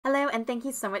Hello and thank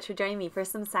you so much for joining me for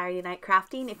some Saturday night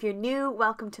crafting. If you're new,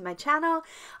 welcome to my channel.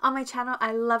 On my channel,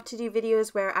 I love to do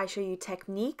videos where I show you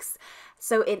techniques.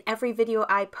 So in every video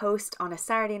I post on a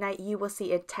Saturday night, you will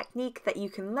see a technique that you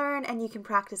can learn and you can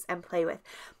practice and play with.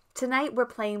 Tonight we're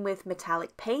playing with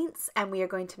metallic paints and we are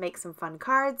going to make some fun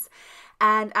cards.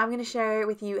 And I'm going to share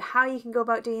with you how you can go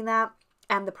about doing that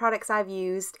and the products I've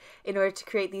used in order to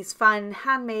create these fun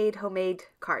handmade, homemade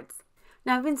cards.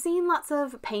 Now I've been seeing lots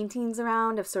of paintings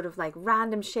around of sort of like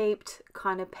random shaped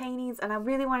kind of paintings and I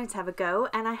really wanted to have a go,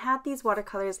 and I had these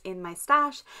watercolors in my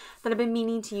stash that I've been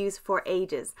meaning to use for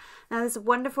ages. Now this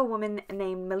wonderful woman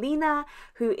named Melina,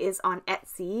 who is on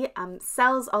Etsy,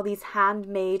 sells all these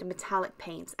handmade metallic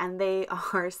paints and they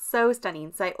are so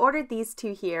stunning. So I ordered these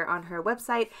two here on her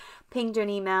website, pinged her an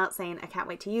email saying I can't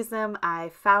wait to use them. I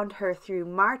found her through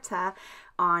Marta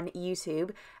on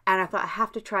YouTube and I thought I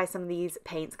have to try some of these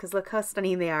paints because look how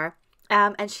stunning they are.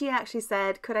 And she actually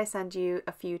said, could I send you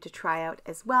a few to try out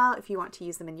as well if you want to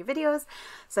use them in your videos?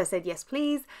 So I said, yes,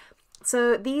 please.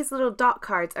 So these little dot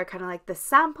cards are kind of like the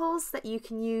samples that you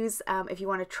can use if you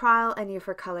want to trial any of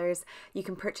her colors. You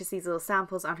can purchase these little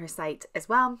samples on her site as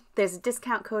well. There's a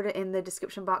discount code in the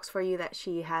description box for you that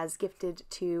she has gifted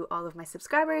to all of my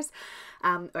subscribers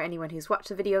or anyone who's watched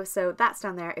the video. So that's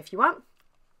down there if you want.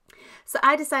 So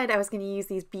I decided I was going to use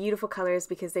these beautiful colors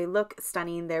because they look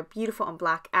stunning. They're beautiful on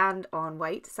black and on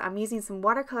white. So I'm using some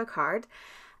watercolor card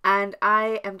and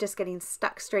I am just getting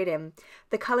stuck straight in.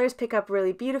 The colors pick up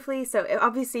really beautifully. So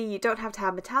obviously you don't have to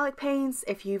have metallic paints.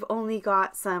 If you've only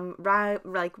got some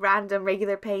random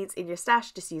regular paints in your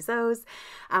stash, just use those.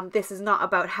 This is not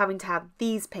about having to have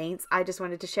these paints. I just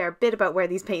wanted to share a bit about where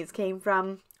these paints came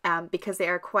from because they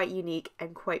are quite unique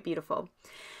and quite beautiful.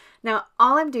 Now,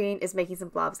 all I'm doing is making some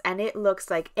blobs and it looks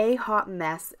like a hot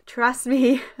mess. Trust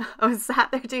me, I was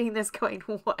sat there doing this going,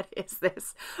 what is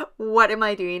this? What am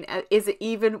I doing? Is it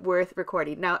even worth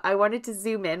recording? Now, I wanted to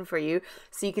zoom in for you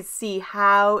so you could see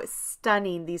how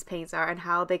stunning these paints are and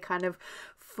how they kind of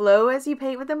flow as you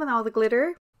paint with them and all the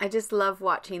glitter. I just love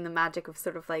watching the magic of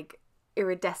sort of like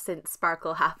iridescent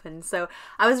sparkle happen. So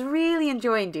I was really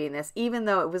enjoying doing this, even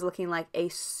though it was looking like a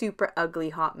super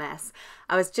ugly hot mess.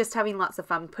 I was just having lots of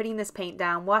fun putting this paint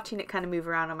down, watching it kind of move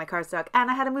around on my cardstock,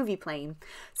 and I had a movie playing.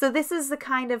 So this is the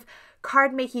kind of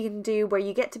card making you can do where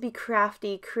you get to be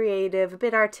crafty, creative, a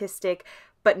bit artistic,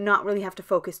 but not really have to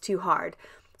focus too hard.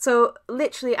 So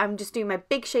literally I'm just doing my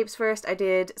big shapes first. I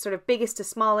did sort of biggest to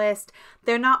smallest.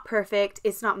 They're not perfect.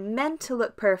 It's not meant to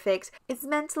look perfect. It's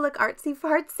meant to look artsy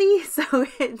fartsy. So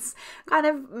it's kind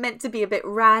of meant to be a bit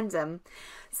random.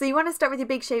 So you want to start with your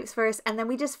big shapes first and then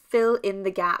we just fill in the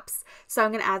gaps. So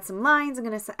I'm going to add some lines. I'm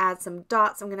going to add some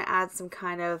dots. I'm going to add some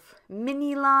kind of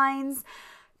mini lines.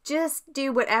 Just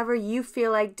do whatever you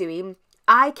feel like doing.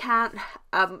 I can't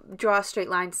draw a straight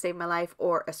line to save my life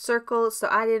or a circle, so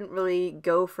I didn't really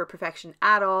go for perfection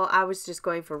at all. I was just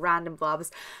going for random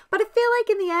blobs. But I feel like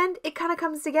in the end, it kind of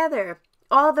comes together.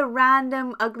 All the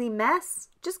random ugly mess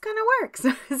just kind of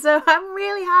works. So I'm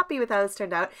really happy with how this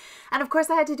turned out. And of course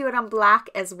I had to do it on black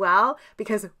as well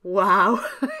because wow,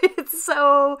 it's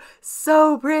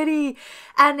so pretty.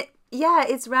 And yeah,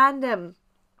 it's random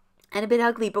and a bit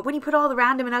ugly, but when you put all the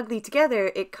random and ugly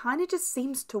together, it kind of just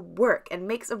seems to work and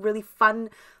makes a really fun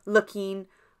looking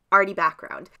arty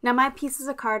background. Now my pieces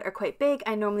of card are quite big.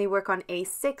 I normally work on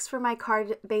A6 for my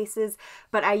card bases,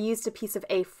 but I used a piece of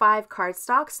A5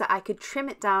 cardstock so I could trim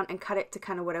it down and cut it to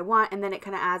kind of what I want, and then it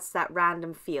kind of adds that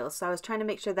random feel. So I was trying to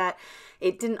make sure that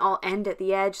it didn't all end at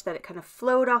the edge, that it kind of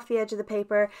flowed off the edge of the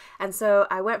paper, and so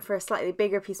I went for a slightly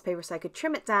bigger piece of paper so I could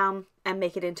trim it down and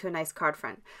make it into a nice card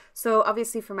front. So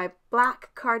obviously for my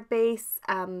black card base,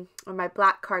 or my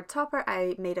black card topper,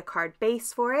 I made a card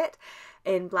base for it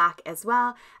in black as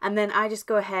well, and then I just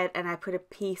go ahead and I put a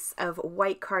piece of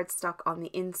white cardstock on the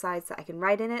inside so I can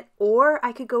write in it, or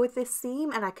I could go with this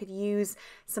seam and I could use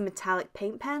some metallic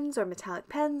paint pens or metallic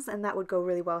pens and that would go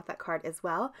really well with that card as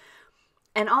well.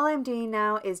 And all I'm doing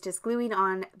now is just gluing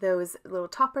on those little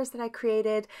toppers that I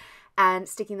created and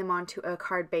sticking them onto a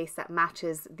card base that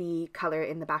matches the color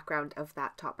in the background of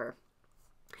that topper.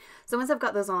 So once I've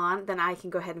got those on, then I can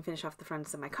go ahead and finish off the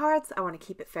fronts of my cards. I want to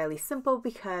keep it fairly simple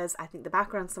because I think the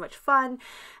background's so much fun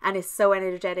and is so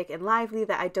energetic and lively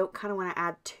that I don't kind of want to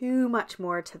add too much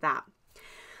more to that.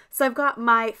 So I've got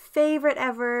my favorite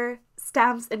ever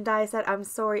stamps and die set. I'm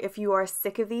sorry if you are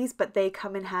sick of these, but they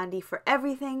come in handy for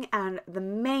everything, and the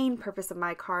main purpose of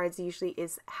my cards usually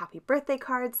is happy birthday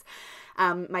cards.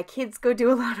 My kids go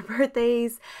do a lot of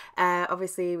birthdays.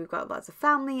 Obviously we've got lots of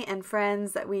family and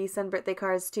friends that we send birthday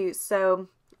cards to, so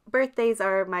birthdays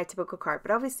are my typical card,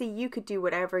 but obviously you could do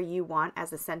whatever you want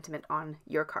as a sentiment on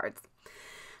your cards.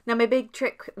 Now my big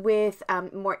trick with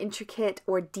more intricate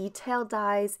or detailed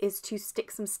dies is to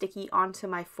stick some sticky onto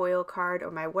my foil card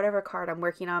or my whatever card I'm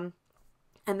working on.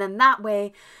 And then that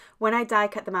way, when I die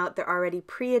cut them out, they're already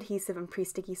pre-adhesive and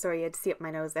pre-sticky. Sorry, you had to see up my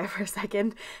nose there for a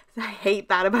second. I hate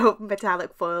that about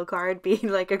metallic foil card being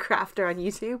like a crafter on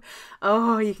YouTube.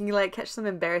 Oh, you can like catch some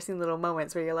embarrassing little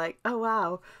moments where you're like, oh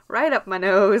wow, right up my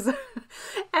nose.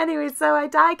 Anyway, so I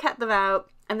die cut them out.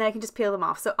 And then I can just peel them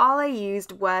off. So all I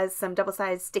used was some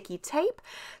double-sided sticky tape.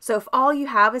 So if all you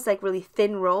have is like really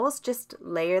thin rolls, just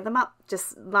layer them up.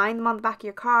 Just line them on the back of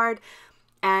your card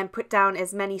and put down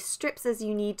as many strips as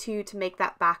you need to make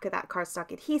that back of that cardstock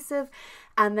adhesive.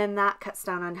 And then that cuts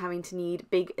down on having to need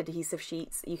big adhesive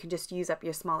sheets. You can just use up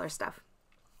your smaller stuff.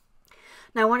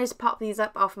 Now I wanted to pop these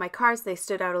up off my cards. They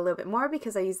stood out a little bit more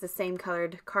because I used the same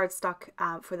colored cardstock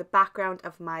for the background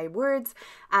of my words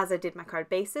as I did my card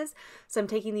bases. So I'm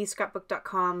taking these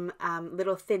scrapbook.com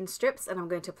little thin strips and I'm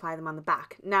going to apply them on the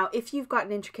back. Now if you've got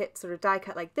an intricate sort of die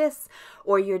cut like this,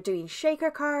 or you're doing shaker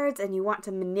cards and you want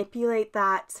to manipulate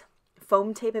that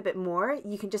foam tape a bit more,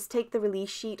 you can just take the release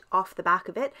sheet off the back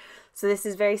of it. So this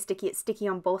is very sticky, it's sticky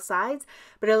on both sides,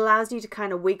 but it allows you to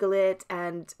kind of wiggle it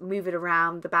and move it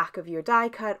around the back of your die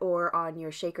cut or on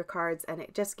your shaker cards, and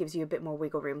it just gives you a bit more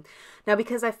wiggle room. Now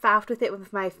because I faffed with it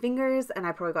with my fingers and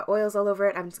I probably got oils all over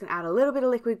it, I'm just going to add a little bit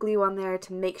of liquid glue on there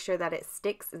to make sure that it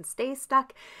sticks and stays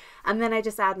stuck. And then I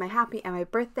just add my happy and my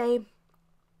birthday,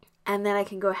 and then I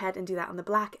can go ahead and do that on the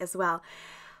black as well.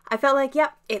 I felt like,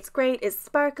 yep, it's great, it's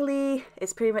sparkly,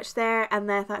 it's pretty much there, and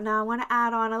then I thought, no, I want to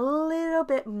add on a little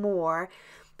bit more,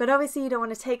 but obviously you don't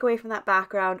want to take away from that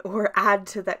background or add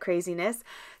to that craziness.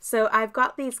 So I've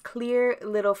got these clear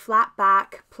little flat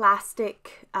back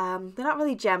plastic, they're not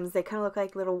really gems, they kind of look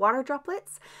like little water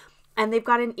droplets, and they've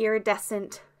got an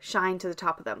iridescent shine to the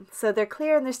top of them. So they're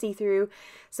clear and they're see-through,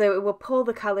 so it will pull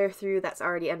the color through that's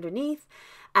already underneath.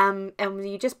 And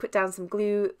you just put down some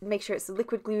glue, make sure it's the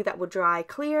liquid glue that will dry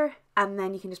clear, and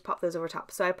then you can just pop those over top.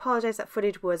 So I apologize, that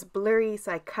footage was blurry,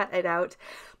 so I cut it out,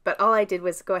 but all I did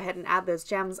was go ahead and add those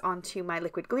gems onto my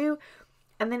liquid glue,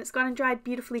 and then it's gone and dried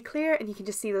beautifully clear, and you can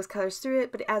just see those colors through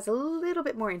it, but it adds a little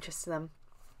bit more interest to them.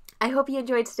 I hope you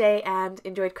enjoyed today and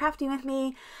enjoyed crafting with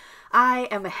me. I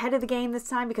am ahead of the game this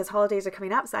time because holidays are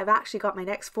coming up, so I've actually got my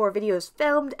next 4 videos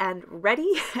filmed and ready,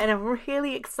 and I'm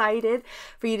really excited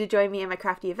for you to join me in my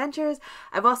crafty adventures.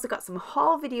 I've also got some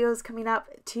haul videos coming up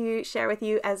to share with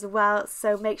you as well,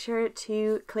 so make sure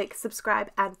to click subscribe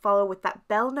and follow with that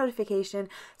bell notification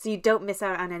so you don't miss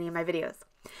out on any of my videos.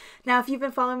 Now, if you've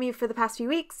been following me for the past few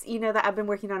weeks, you know that I've been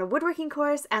working on a woodworking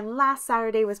course, and last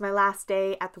Saturday was my last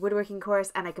day at the woodworking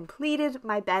course and I completed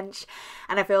my bench,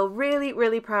 and I feel really,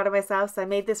 really proud of myself. So I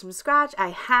made this from scratch. I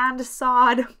hand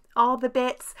sawed all the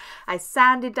bits, I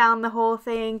sanded down the whole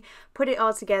thing, put it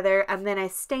all together, and then I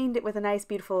stained it with a nice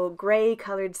beautiful grey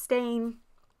colored stain.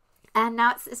 And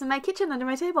now it's in my kitchen under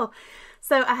my table.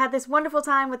 So I had this wonderful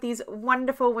time with these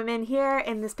wonderful women here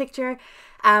in this picture,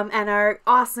 and our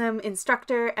awesome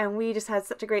instructor, and we just had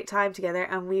such a great time together,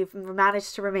 and we've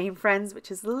managed to remain friends,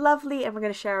 which is lovely, and we're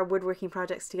going to share our woodworking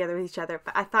projects together with each other.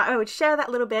 But I thought I would share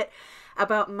that little bit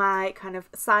about my kind of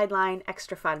sideline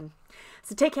extra fun.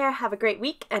 So take care, have a great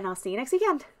week, and I'll see you next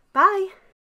weekend. Bye!